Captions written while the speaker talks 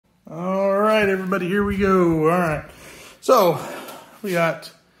All right, everybody, here we go. All right, so we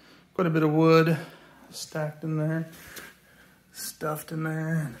got quite a bit of wood stacked in there, stuffed in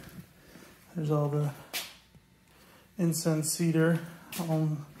there. There's all the incense cedar all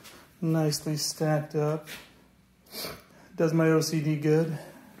nicely stacked up. Does my OCD good.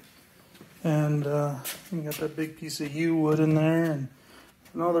 And you got that big piece of yew wood in there, and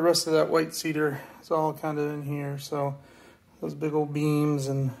all the rest of that white cedar is all kind of in here. So those big old beams,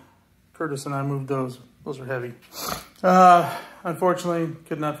 and Curtis and I moved those. Those are heavy. Unfortunately,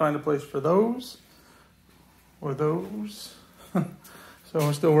 could not find a place for those or those. So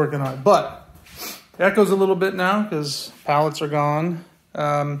we're still working on it. But it echoes a little bit now because pallets are gone.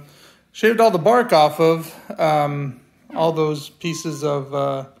 Shaved all the bark off of all those pieces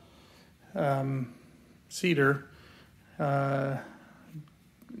of cedar. Not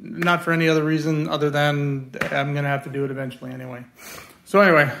for any other reason other than I'm going to have to do it eventually anyway. So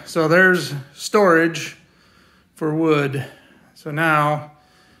anyway, so there's storage for wood. So now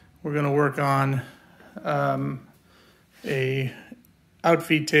we're going to work on a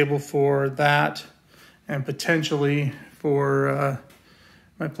outfeed table for that, and potentially for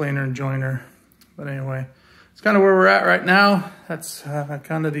my planer and joiner. But anyway, it's kind of where we're at right now. That's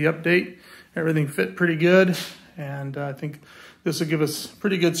kind of the update. Everything fit pretty good, and I think this will give us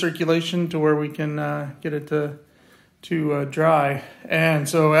pretty good circulation to where we can get it to dry. And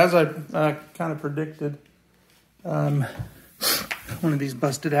so, as I kind of predicted, one of these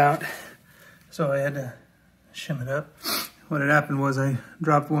busted out, so I had to shim it up. What had happened was I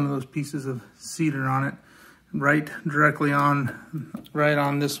dropped one of those pieces of cedar on it, right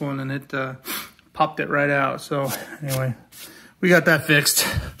on this one, and it popped it right out. So anyway, we got that fixed.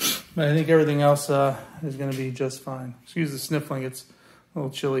 But I think everything else is going to be just fine. Excuse the sniffling. It's a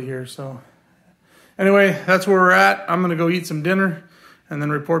little chilly here. So anyway, that's where we're at. I'm going to go eat some dinner and then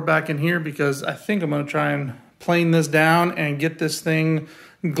report back in here, because I think I'm going to try and plane this down and get this thing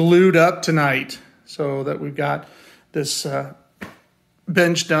glued up tonight so that we've got this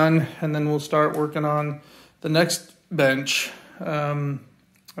bench done, and then we'll start working on the next bench.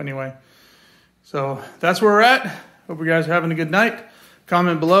 Anyway, so that's where we're at. Hope you guys are having a good night.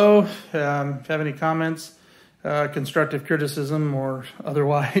 Comment below if you have any comments, constructive criticism or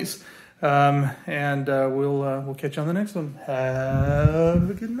otherwise, and we'll catch you on the next one. Have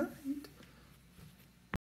a good night.